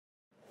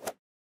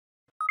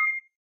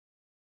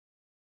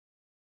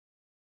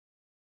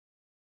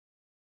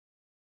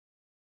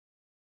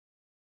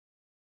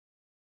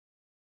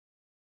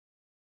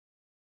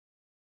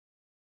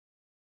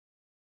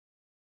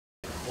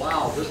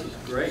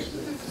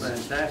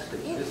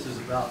fantastic. This is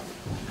about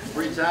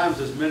 3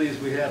 times as many as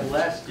we had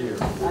last year.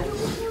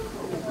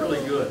 Really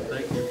good.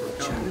 Thank you for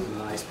coming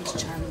tonight.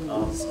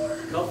 A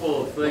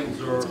couple of things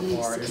are in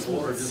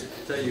order. Just to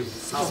tell you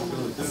how we're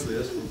going to do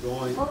this. We're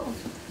going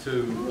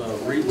to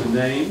read the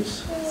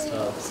names.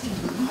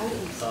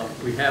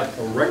 We have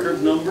a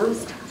record number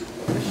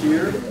this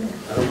year.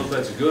 I don't know if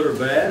that's good or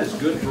bad. It's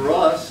good for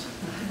us.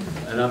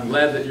 And I'm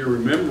glad that you're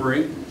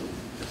remembering.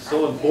 It's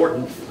so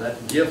important.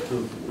 That gift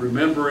of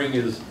remembering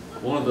is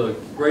one of the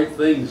great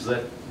things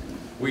that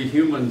we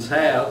humans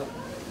have,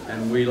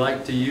 and we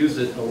like to use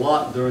it a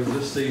lot during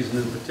this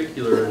season in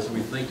particular as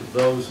we think of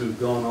those who've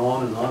gone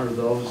on and honor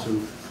those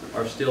who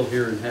are still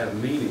here and have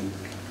meaning.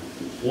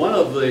 One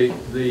of the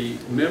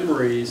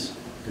memories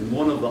and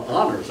one of the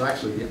honors,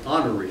 actually the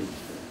honoree,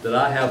 that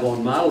I have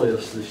on my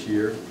list this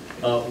year,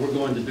 we're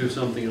going to do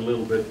something a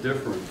little bit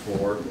different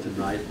for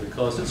tonight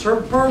because it's her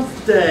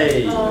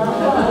birthday.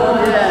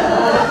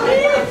 Yeah.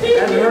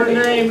 And her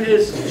name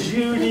is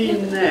Judy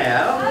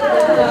Knapp,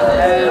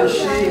 and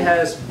she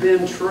has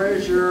been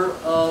treasurer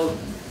of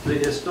the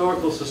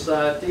Historical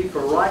Society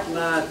for right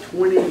now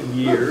 20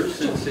 years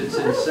since its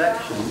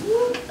inception,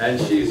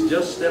 and she's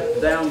just stepped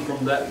down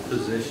from that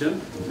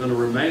position. She's going to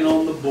remain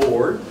on the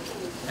board,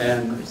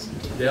 and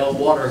Dale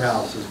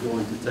Waterhouse is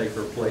going to take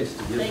her place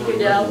to give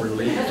her a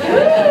relief.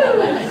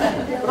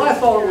 But I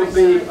thought it would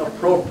be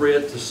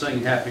appropriate to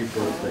sing happy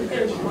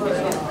birthday.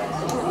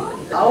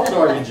 How old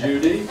are you,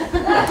 Judy?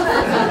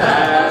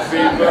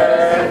 Happy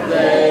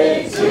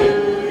birthday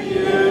to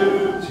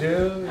you.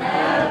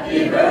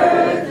 Happy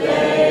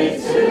birthday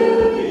to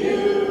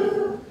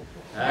you.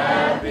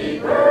 Happy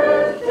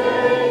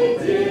birthday,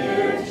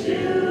 dear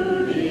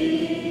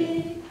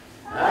Judy.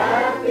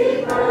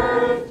 Happy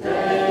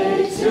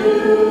birthday to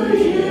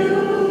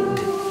you.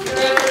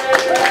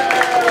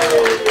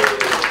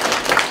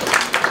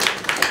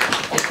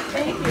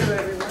 Thank you,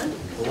 everyone.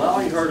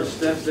 Allowing her to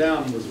step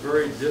down was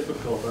very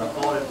difficult. I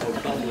thought it for a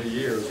couple of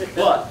years,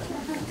 but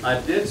I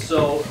did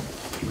so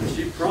when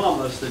she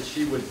promised that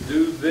she would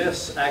do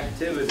this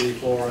activity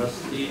for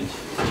us each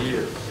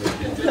year. So she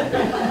did be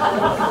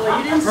Well,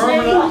 you didn't say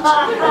permanent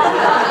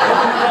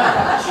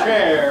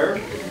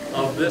chair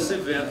of this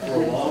event for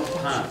a long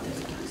time.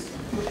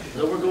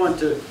 So we're going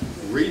to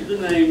read the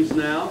names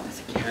now,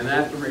 and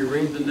after we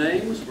read the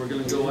names, we're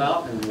going to go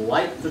out and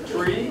light the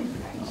tree,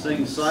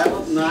 sing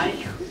Silent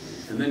Night,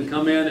 and then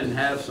come in and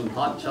have some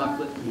hot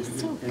chocolate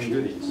and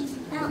goodies.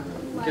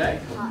 Okay?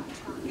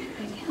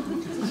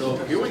 So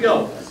here we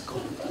go.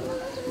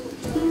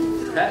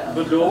 Pat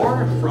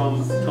Bedore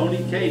from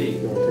Tony Katie.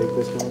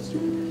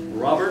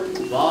 Robert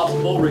Bob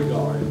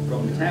Beauregard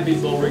from Tammy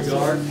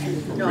Beauregard.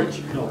 From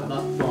Rich, no,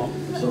 not from,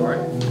 sorry.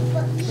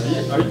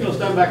 Are you going to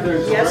stand back there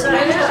and yes, I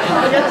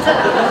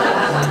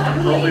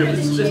am.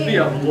 It's just be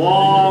a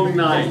long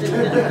night.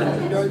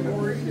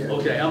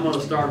 Okay, I'm going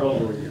to start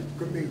over again.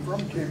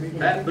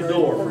 Pat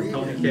Bedore from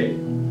Tony Katie.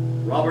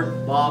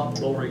 Robert Bob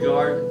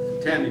Beauregard,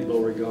 Tammy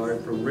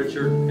Beauregard from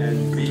Richard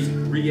and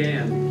Ray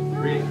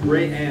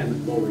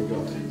Ann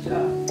Beauregard.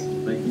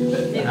 Thank you.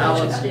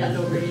 Alan, Stand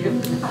over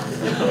you. I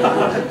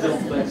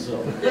don't think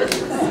so.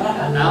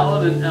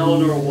 Alan and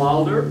Eleanor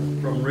Wilder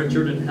from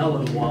Richard and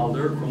Helen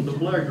Wilder from the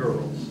Blair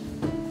Girls.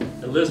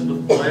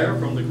 Elizabeth Blair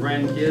from the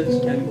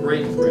grandkids and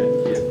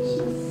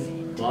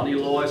great-grandkids. Bonnie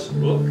Lois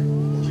Book,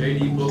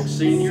 J.D. Book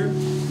Sr.,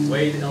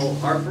 Wade L.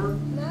 Harper,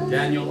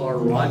 Daniel R.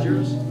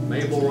 Rogers,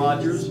 Mabel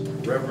Rogers,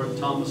 Reverend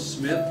Thomas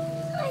Smith,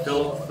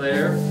 Philip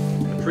Thayer,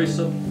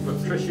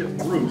 Patricia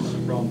Bruce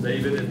from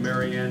David and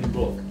Mary Ann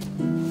Book.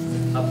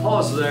 I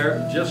pause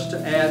there just to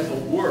add a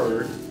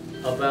word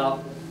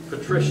about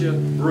Patricia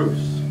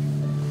Bruce.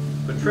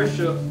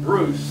 Patricia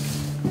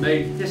Bruce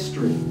made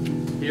history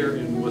here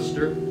in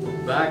Worcester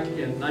back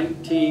in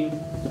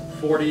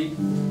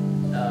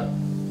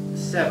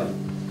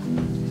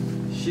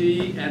 1947.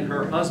 She and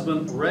her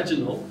husband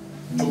Reginald,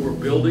 who were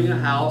building a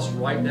house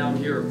right down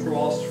here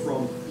across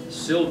from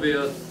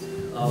Sylvia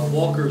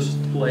Walker's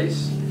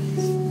place,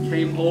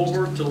 came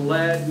over to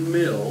Ladd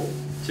Mill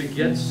to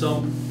get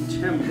some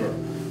timber.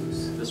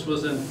 This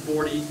was in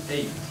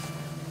 '48.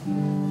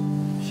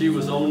 She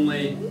was a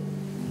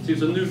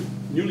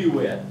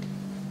newlywed.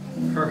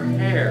 Her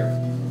hair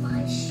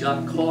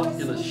got caught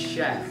in a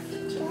shaft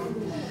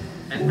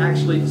and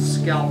actually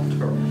scalped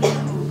her.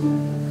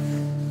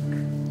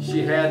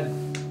 She had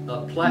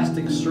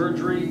plastic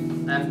surgery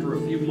after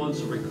a few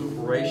months of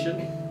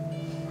recuperation.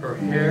 Her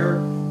hair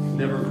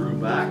never grew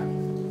back.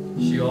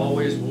 She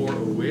always wore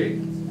a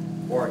wig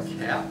or a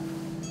cap,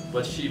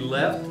 but she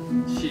led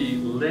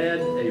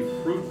a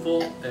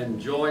fruitful and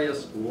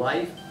joyous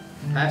life,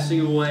 passing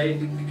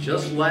away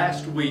just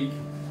last week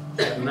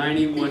at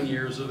 91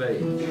 years of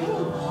age.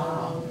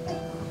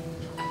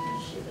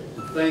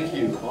 Thank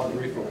you,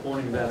 Audrey, for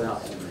pointing that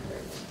out to me.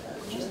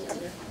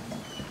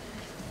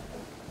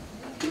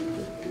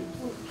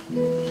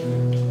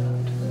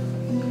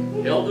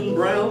 Eldon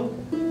Brown,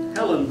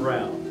 Helen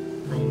Brown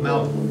from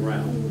Malcolm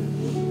Brown.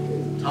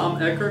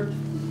 Tom Eckert,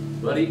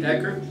 Buddy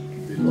Eckert,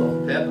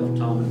 beloved pet of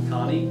Tom and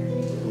Connie,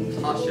 from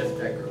Tasha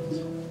Eckert.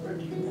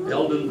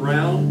 Eldon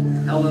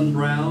Brown, Helen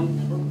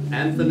Brown,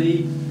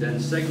 Anthony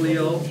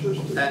Danseglio,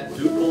 Pat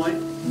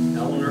DuPoint,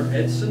 Eleanor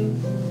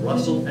Edson,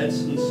 Russell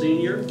Edson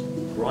Sr.,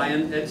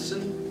 Brian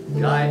Edson,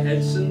 Guy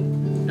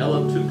Edson,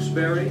 Ella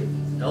Tewksbury,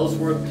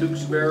 Ellsworth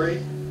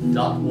Tewksbury,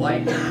 Dot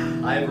White,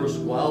 Ivers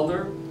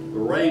Wilder,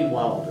 Lorraine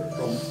Wilder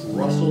from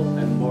Russell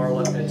and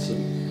Marla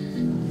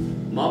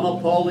Edson. Mama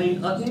Pauline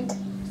Utton,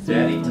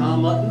 Daddy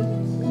Tom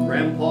Utton,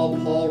 Grandpa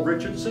Paul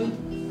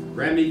Richardson,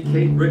 Grammy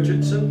Kate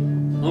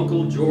Richardson,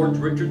 Uncle George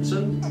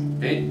Richardson,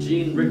 Aunt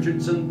Jean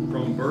Richardson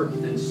from Bert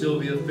and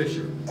Sylvia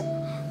Fisher.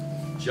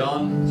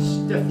 John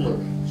Stifler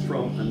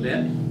from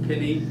Annette,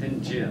 Penny,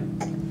 and Jim.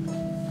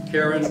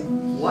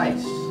 Karen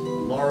Weiss,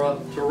 Laura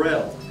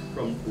Terrell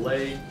from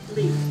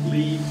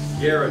Lee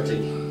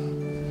Garrity.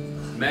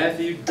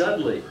 Matthew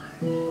Dudley,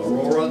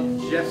 Aurora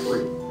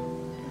Jeffrey,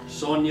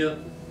 Sonia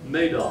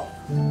Madoff,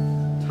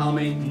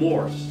 Tommy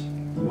Morse,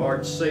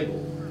 Marge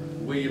Sable,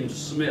 William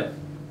Smith,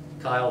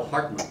 Kyle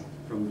Hartman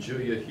from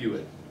Julia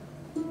Hewitt.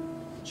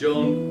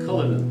 Joan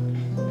Cullinan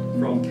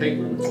from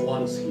Caitlin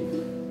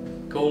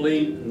Polanski.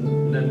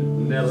 Colleen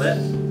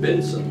Nellette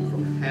Benson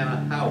from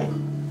Hannah Howard.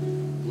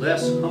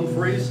 Les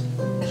Humphreys,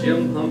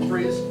 Jim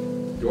Humphreys,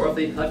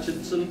 Dorothy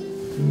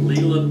Hutchinson,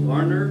 Leland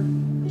Arner,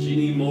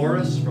 Jeannie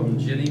Morris from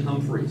Jenny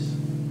Humphreys.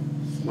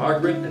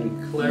 Margaret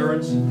and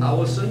Clarence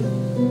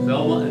Howison,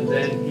 Velma and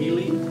Dan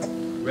Healy,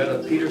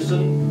 Greta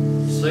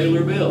Peterson,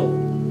 Sailor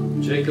Bill,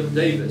 Jacob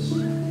Davis,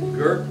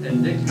 Gert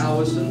and Dick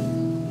Howison,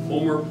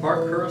 Homer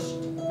Parkhurst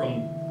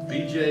from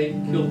B.J.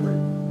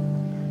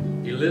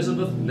 Kilford,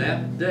 Elizabeth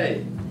Knapp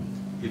Day,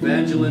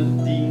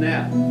 Evangeline D.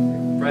 Knapp,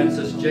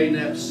 Francis J.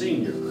 Knapp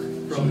Sr.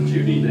 from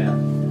Judy Knapp,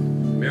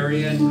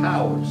 Marianne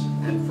Powers,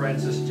 and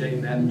Francis J.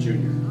 Knapp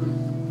Jr.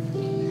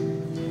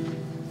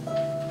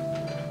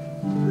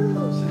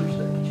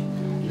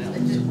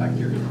 Back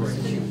here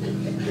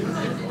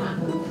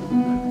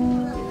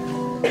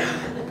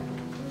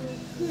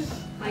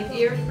My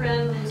dear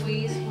friend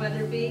Louise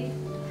Weatherby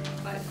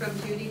from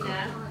Judy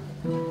Knapp,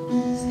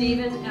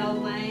 Stephen L.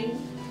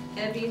 Lang,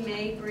 Evie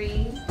Mae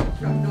Breen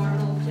from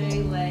Normal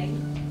J. Lang,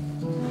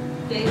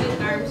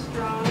 David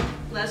Armstrong,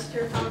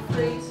 Lester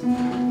Humphreys,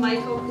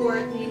 Michael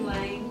Courtney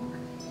Lang,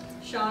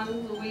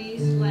 Sean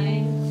Louise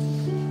Lang,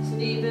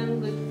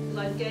 Stephen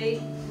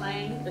Ludgate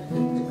Lang,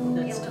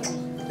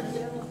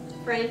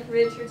 Frank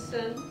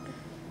Richardson,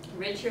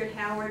 Richard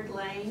Howard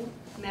Lang,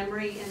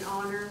 Memory and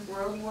Honor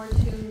World War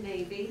II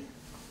Navy,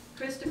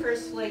 Christopher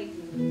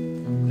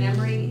Slayton,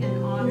 Memory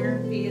and Honor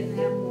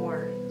Vietnam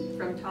War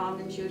from Tom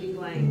and Judy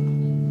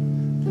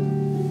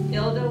Lang,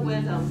 Hilda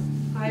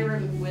Witham,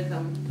 Hiram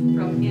Witham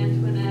from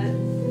Antoinette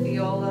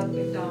Viola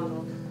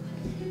McDonald,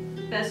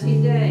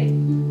 Bessie Day,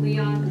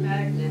 Leon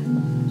Magnet,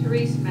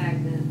 Therese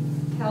Magnet,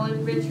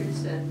 Helen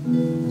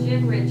Richardson,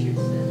 Jim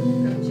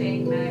Richardson from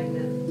Jane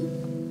Magnet,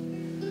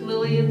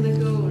 Lillian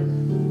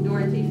Magoon,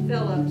 Dorothy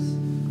Phillips,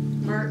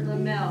 Mert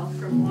Lamel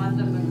from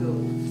Wanda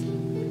Magoon,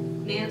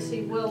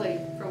 Nancy Willie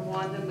from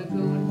Wanda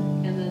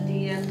Magoon and the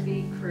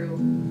DNV crew,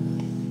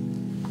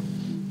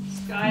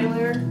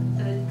 Skylar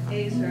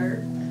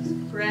Azer,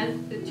 Brent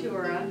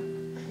Ventura,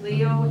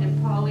 Leo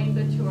and Pauline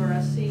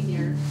Ventura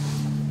Sr.,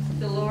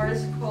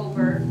 Dolores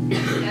Colbert,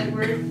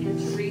 Edward and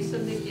Teresa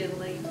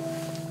McGinley,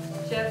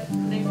 Jeff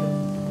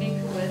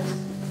Minkowitz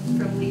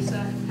from Lisa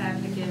and Pat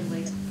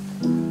McGinley,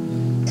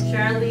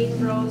 Charlene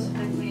Rose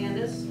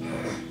McManus,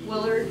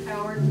 Willard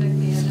Howard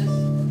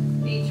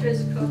McManus,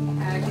 Beatrice Cook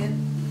Haggett,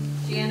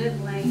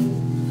 Janet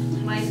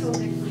Lane, Michael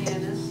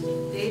McManus,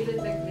 David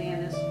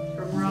McManus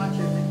from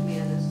Roger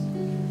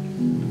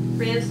McManus,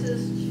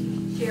 Francis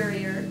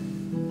Sherrier,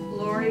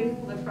 Lori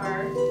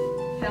Lafarge,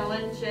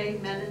 Helen J.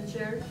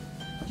 Menninger,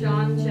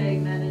 John J.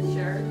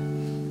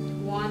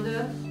 Menninger,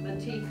 Wanda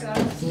Matika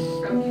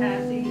from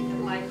Kathy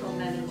and Michael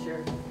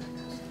Menninger,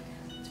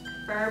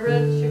 Barbara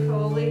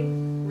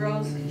Ciccoli,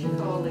 Rose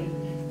Ciccoli,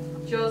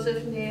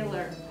 Joseph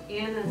Naylor,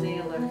 Anna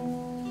Naylor,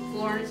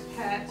 Florence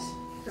Patz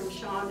from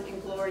Sean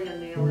and Gloria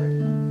Naylor,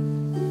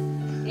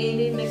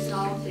 Amy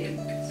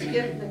McNulty,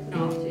 Skip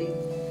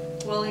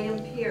McNulty, William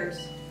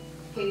Pierce,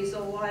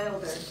 Hazel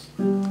Wilder,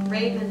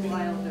 Raymond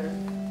Wilder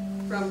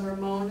from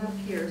Ramona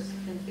Pierce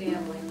and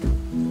family,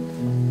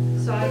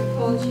 Cy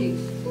Polchis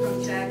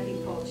from Jackie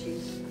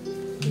Polchis,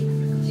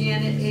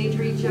 Janet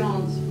Avery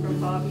Jones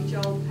from Bobby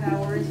Joe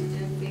Powers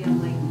and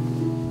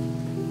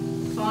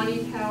family,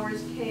 Bonnie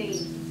Powers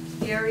Kane,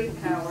 Gary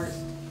Powers,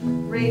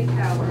 Ray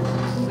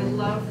Powers, with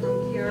love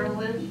from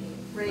Carolyn,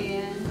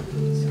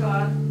 Rayanne,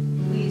 Scott,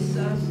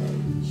 Lisa,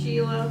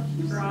 Sheila,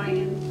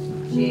 Brian,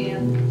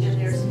 Jan,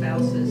 and their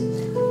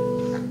spouses.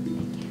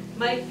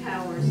 Mike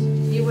Powers,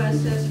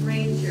 USS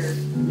Ranger,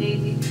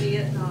 Navy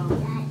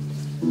Vietnam.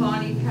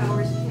 Bonnie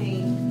Powers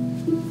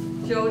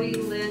Kane, Jody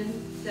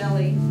Lynn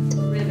Deli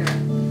Ritter.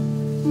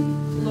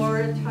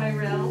 Laura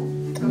Tyrell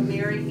from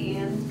Mary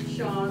Ann,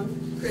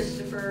 Sean,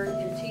 Christopher,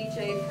 and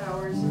TJ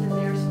Powers and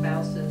their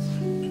spouses.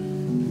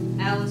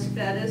 Alice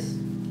Bettis,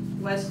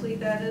 Wesley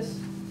Bettis,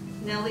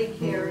 Nellie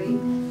Carey,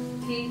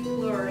 Pete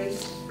Lurie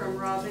from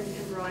Robin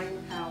and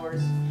Ryan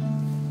Powers.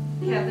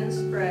 Kevin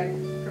Sprague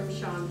from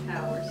Sean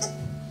Powers.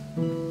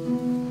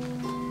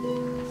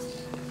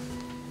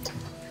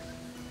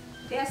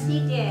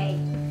 Bessie Day,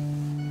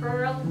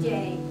 Earl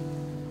Day,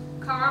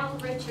 Carl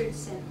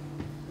Richardson,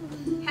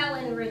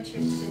 Helen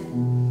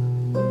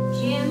Richardson,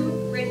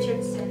 Jim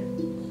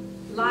Richardson,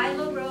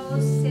 Lila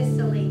Rose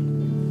Sicily,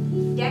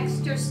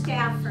 Dexter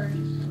Stafford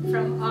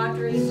from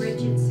Audrey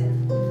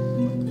Richardson,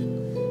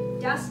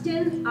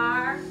 Dustin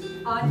R.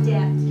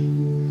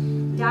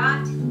 Audette,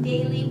 Dot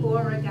Daly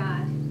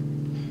Beauregard,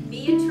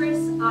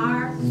 Beatrice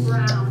R.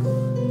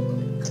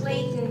 Brown,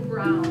 Clayton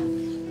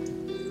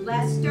Brown,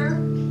 Lester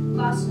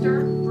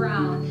Buster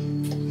Brown,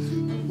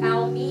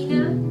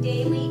 Almina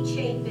Daly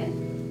Chapin,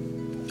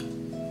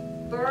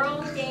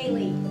 Burl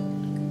Daly,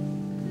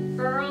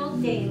 Earl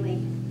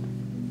Daly,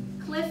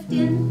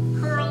 Clifton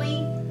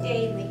Curly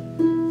Daly,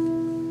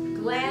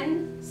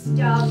 Glenn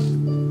Stubb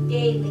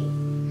Daly,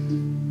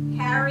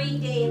 Harry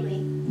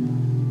Daly,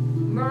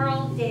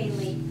 Merle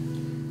Daly,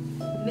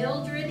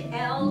 Mildred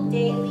L.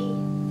 Daly,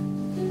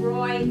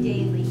 Roy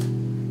Daly,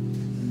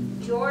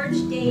 George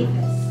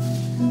Davis,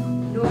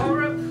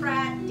 Nora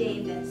Pratt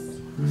Davis,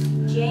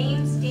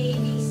 James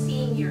Davy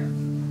Sr.,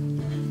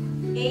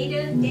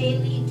 Ada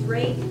Daly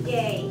Drake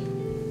Day,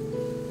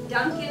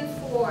 Duncan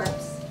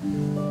Forbes,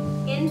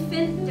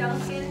 Infant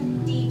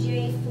Duncan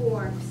DJ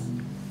Forbes,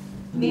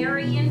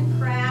 Marion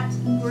Pratt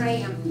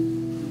Graham,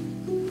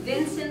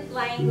 Vincent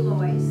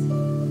Langlois,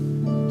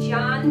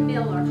 John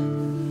Miller,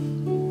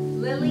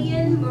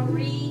 Lillian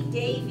Marie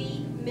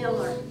Davy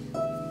Miller,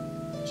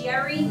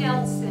 Jerry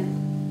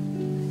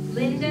Nelson,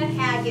 Linda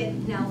Haggett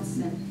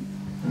Nelson,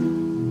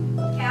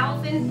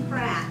 Calvin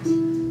Pratt,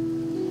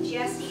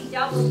 Jesse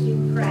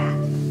W. Pratt,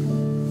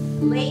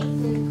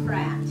 Leighton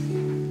Pratt,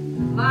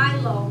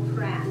 Milo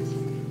Pratt,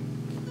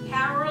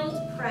 Harold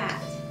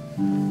Pratt,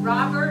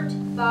 Robert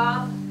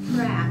Bob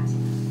Pratt,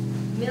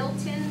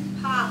 Milton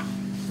Pop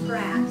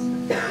Pratt,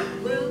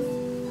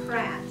 Ruth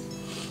Pratt,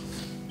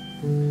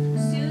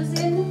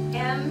 Susan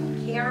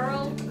M.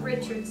 Carol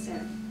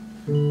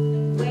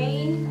Richardson,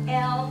 Wayne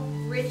L.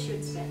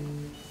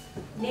 Richardson,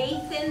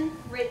 Nathan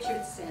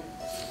Richardson,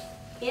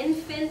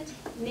 Infant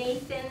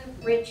Nathan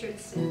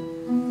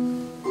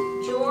Richardson,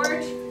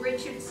 George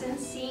Richardson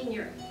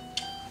Sr.,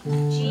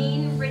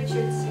 Jean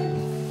Richardson,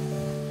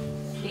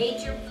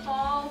 Major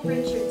Paul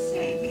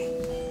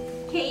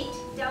Richardson, Kate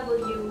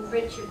W.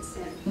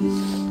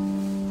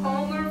 Richardson,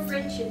 Homer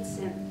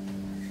Richardson,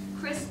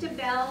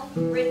 Christabel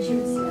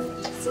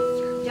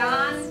Richardson,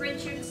 Don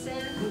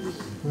Richardson,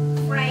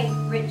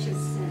 Frank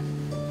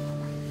Richardson,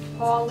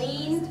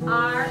 Pauline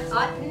R.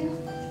 Utton,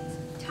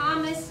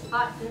 Thomas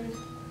Utton,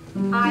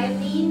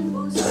 Eileen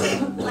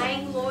Booster,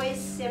 Langlois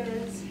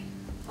Simmons,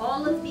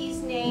 all of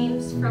these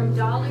names from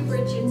Dolly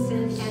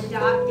Richardson and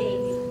Dot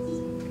Davies.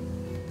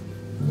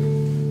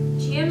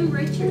 Jim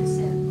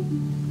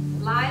Richardson,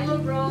 Lila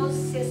Rose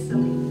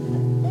Sicily,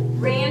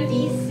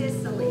 Randy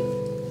Sicily,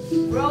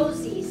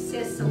 Rosie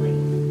Sicily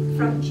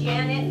from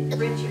Janet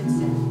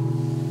Richardson,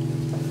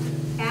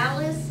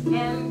 Alice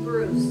M.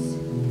 Bruce,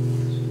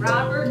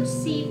 Robert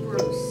C.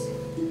 Bruce,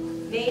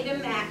 Maida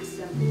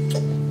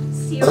Maxim,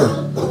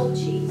 Cyril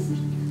Polcheese,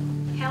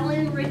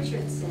 Helen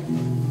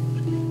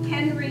Richardson,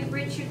 Henry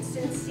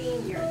Richardson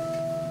Sr.,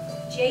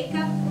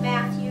 Jacob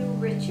Matthew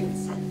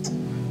Richardson,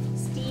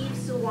 Steve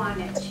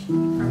Zawanich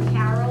from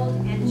Harold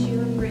and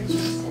June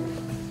Richardson,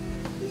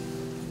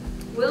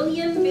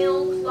 William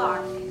Bill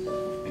Clark,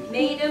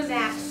 Maida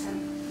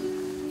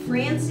Maxim,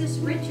 Francis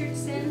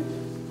Richardson,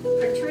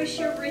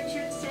 Patricia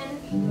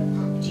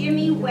Richardson,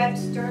 Jimmy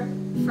Webster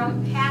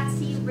from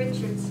Patsy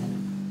Richardson,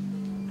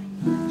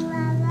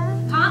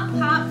 Pop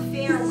Pop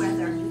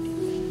Fairweather,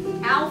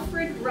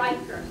 Alfred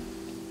Riker,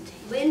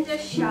 Linda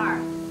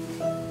Sharp,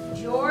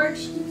 George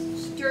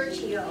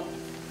Sturgio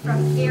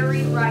from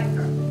Gary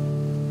Riker,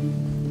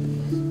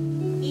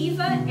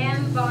 Eva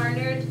M.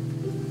 Barnard,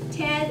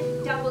 Ted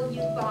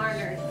W.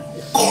 Barnard,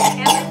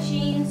 Emma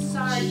Jean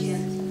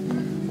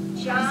Sargent,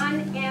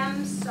 John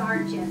M.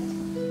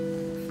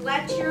 Sargent,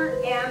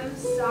 Fletcher M.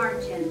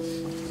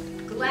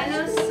 Sargent,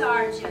 Glenna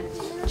Sargent,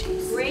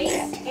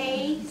 Grace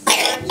A.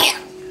 Sargent,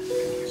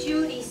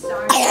 Judy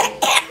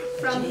Sargent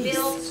from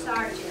Bill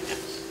Sargent,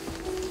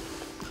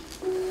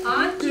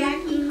 Aunt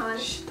Jackie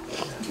Hunt,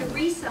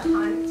 Teresa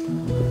Hunt,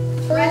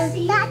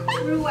 Tressie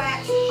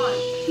Truax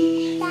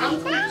Hunt,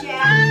 Uncle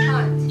Jack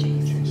Hunt,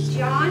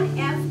 John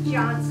F.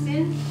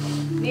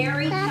 Johnson,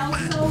 Mary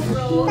Kelso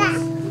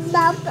Rose,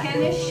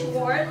 Kenneth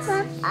Schwartz,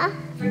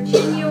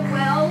 Virginia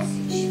Wells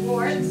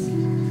Schwartz,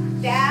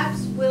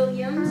 Babs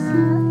Williams,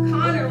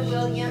 Connor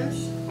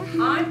Williams,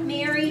 Aunt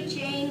Mary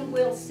Jane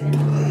Wilson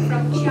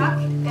from Chuck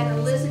and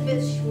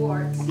Elizabeth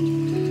Schwartz,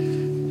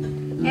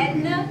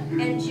 Edna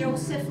and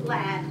Joseph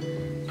Ladd,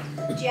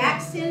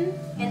 Jackson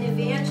and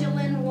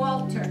Evangeline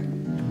Walter,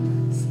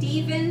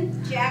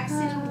 Stephen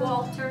Jackson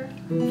Walter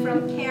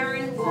from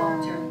Karen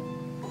Walter,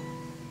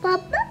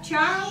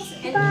 Charles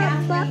and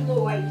Kathleen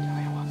Lloyd,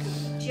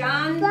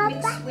 John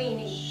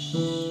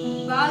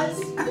McSweeney, Buzz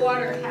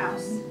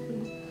Waterhouse,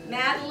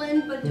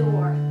 Madeline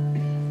Bador,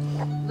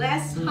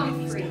 Les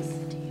Humphreys,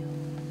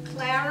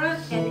 Clara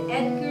and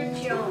Edgar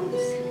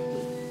Jones,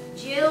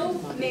 Jill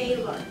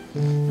Mailer,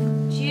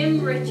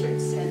 Jim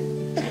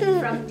Richardson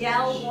from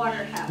Dell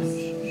Waterhouse,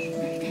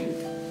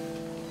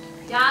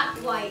 Dot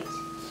White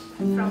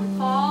from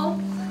Paul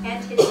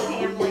and his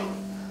family,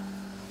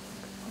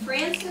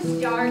 Francis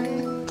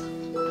Darden,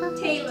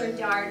 Taylor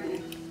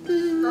Darden,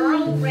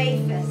 Earl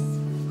Rafus,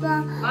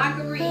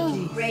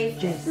 Marguerite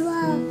Rafus,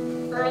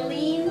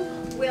 Erlene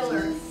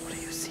Willard,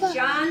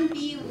 John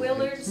B.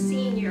 Willard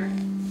Sr.,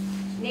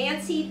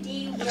 Nancy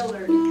D.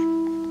 Willard,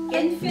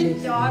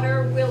 infant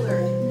daughter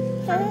Willard,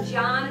 from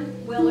John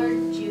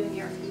Willard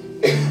Jr.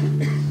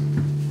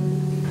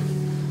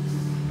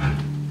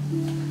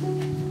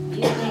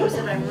 These names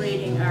that I'm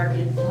reading are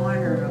in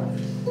honor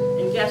of,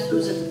 and guess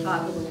who's at the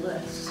top of the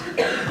list?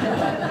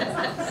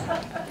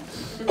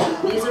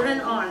 These are in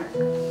honor.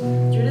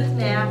 Judith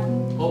Knapp.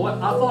 Oh, what?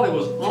 I thought it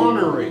was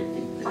honoring.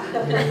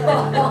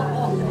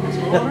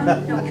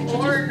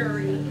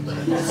 Ornery.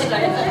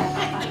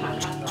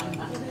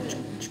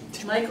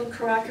 Michael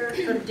Crocker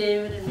from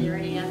David and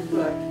Mary Ann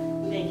Book.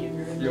 Thank you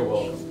very much. You're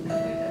welcome.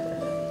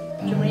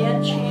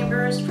 Joanne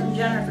Chambers from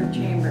Jennifer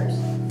Chambers.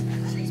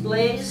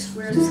 Blaze,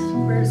 where's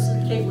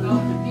Caitlin?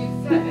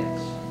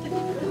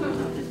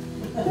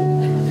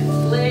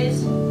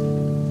 Blaze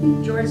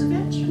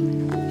Georgevich?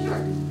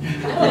 Sure.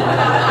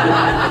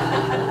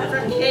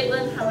 From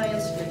Caitlin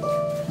Halansky.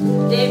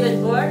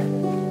 David Book,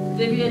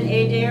 Vivian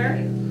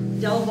Adair,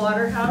 Del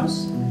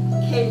Waterhouse,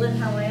 Caitlin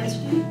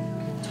Halansky,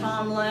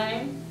 Tom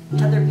Lang,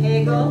 Heather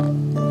Pagel,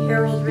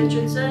 Harold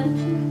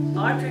Richardson,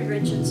 Audrey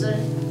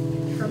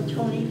Richardson, from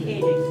Tony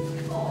Kading.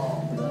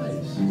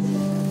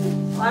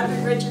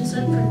 Audrey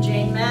Richardson from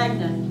Jane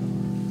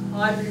Magnan.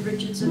 Audrey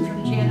Richardson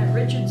from Janet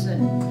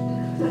Richardson.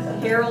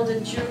 Harold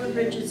and June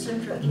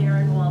Richardson from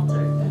Karen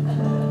Walter.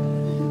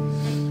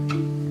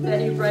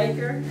 Betty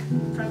Riker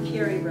from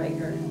Carrie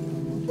Riker.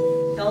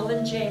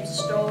 Elvin James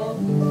Stoll,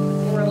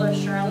 Orla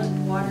Charlotte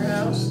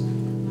Waterhouse.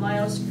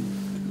 Miles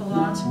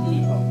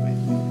Polonsky.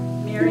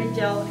 Mary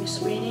Dell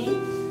McSweeney.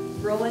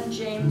 Rowan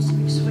James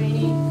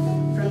McSweeney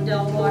from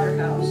Dell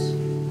Waterhouse.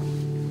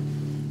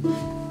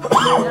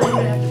 Now you're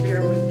going to have to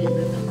bear with me.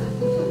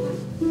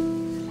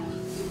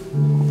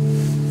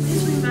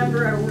 Please remember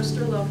our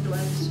Worcester loved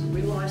ones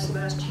we lost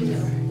last year.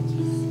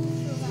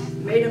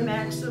 Maida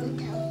Maxim,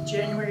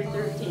 January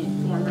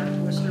 13th,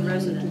 former Worcester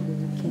resident.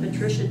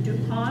 Patricia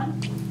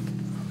DuPont,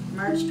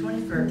 March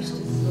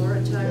 21st.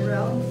 Laura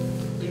Tyrell,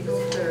 April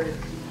 3rd.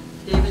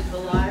 David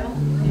Belisle,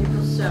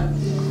 April 7th.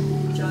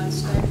 John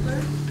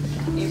Stifler,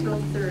 April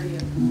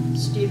 30th.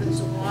 Stephen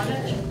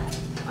Zawanich,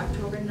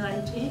 October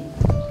 19th.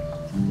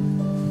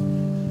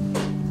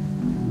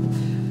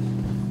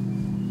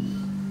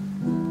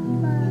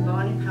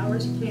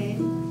 Powers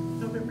Kane,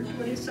 November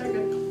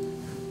 22nd.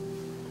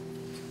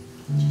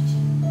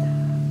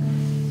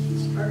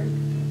 Sorry.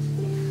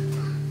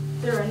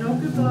 There are no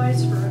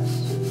goodbyes for us.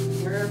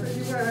 Wherever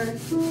you are,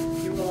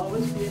 you will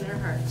always be in our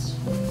hearts.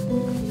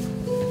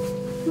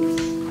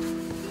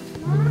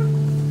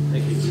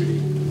 Thank you, Judy.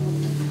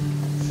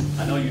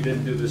 I know you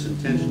didn't do this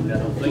intentionally. I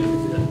don't think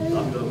you did.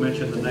 I'm going to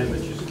mention the name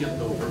that you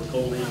skipped over,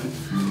 Colleen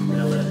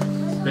Ella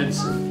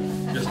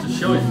Benson, just to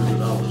show you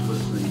that I was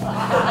listening.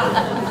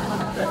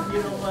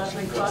 You don't want to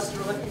cross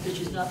her lucky because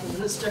she's not the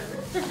minister.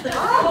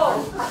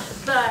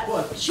 But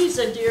What? she's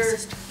a dear,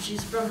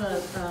 she's from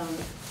a,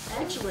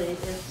 actually,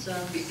 it's,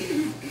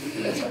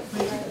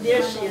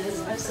 there she is.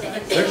 I'm sorry.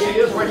 There she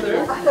is, right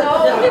there. It's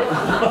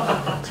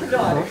her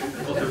daughter.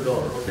 Oh, their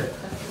daughter, okay.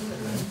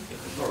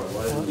 All right,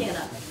 well,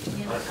 Hannah.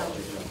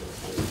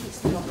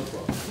 no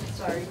problem.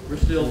 Sorry. We're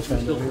still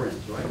friends,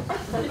 right?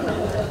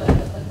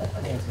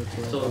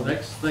 So the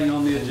next thing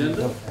on the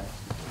agenda,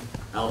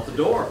 out the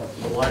door,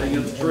 the lighting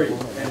of the tree.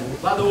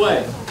 And by the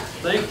way,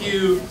 thank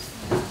you,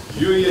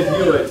 Julia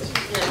Hewitt.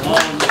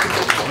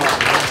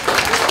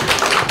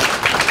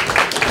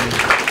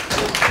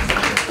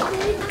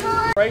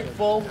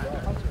 Grateful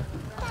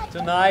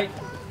tonight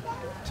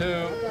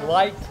to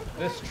light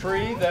this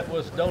tree that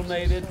was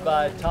donated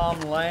by Tom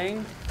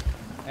Lang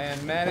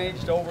and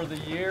managed over the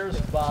years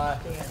by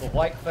the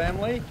White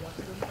family.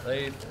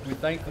 We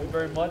thank them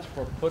very much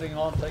for taking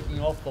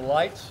off the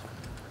lights.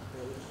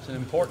 It's an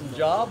important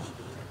job,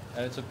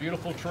 and it's a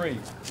beautiful tree.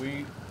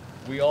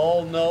 We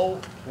all know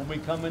when we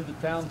come into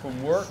town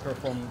from work or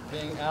from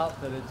being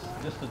out that it's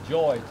just a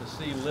joy to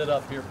see lit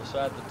up here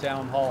beside the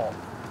town hall.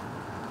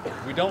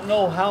 We don't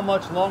know how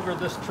much longer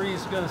this tree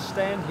is going to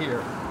stand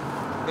here.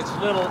 Its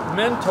little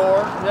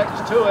mentor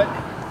next to it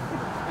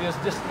is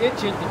just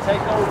itching to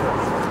take over.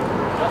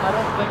 But I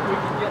don't think we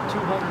can get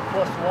 200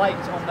 plus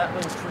lights on that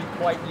little tree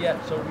quite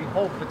yet, so we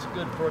hope it's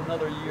good for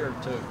another year or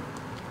two.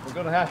 We're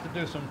going to have to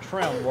do some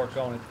trim work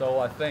on it, though,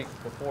 I think,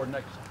 before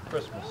next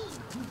Christmas.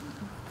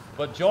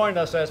 But join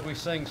us as we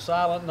sing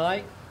Silent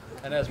Night,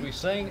 and as we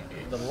sing,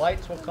 the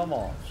lights will come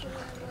on.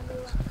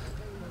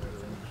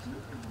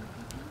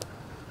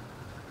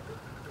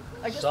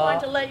 I just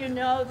wanted to let you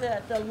know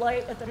that the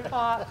light at the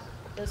top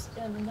is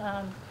in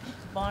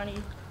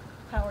Bonnie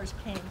Powers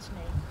Kane's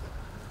name.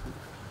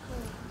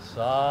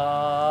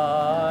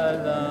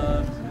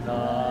 Silent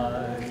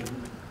night,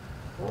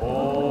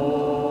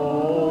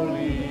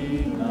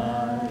 holy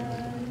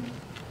night,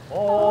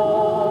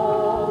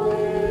 all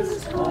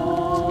is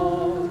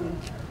calm,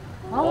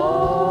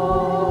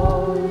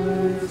 all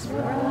is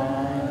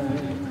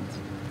bright,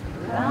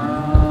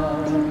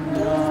 round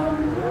the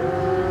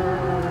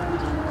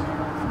virgin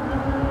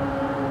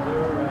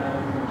mother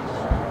and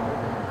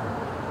child,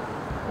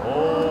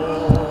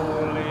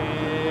 holy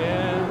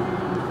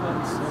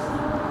infant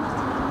son,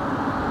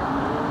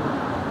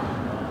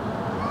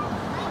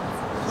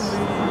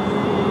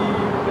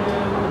 sleep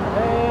in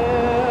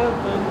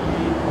heavenly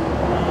peace,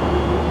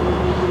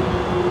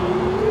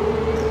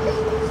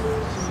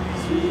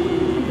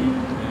 sleep in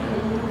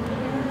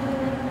heavenly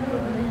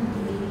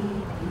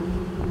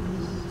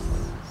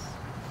peace.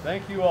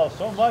 Thank you all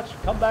so much.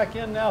 Come back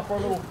in now for a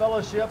little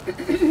fellowship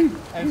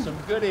and some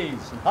goodies,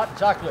 some hot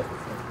chocolate.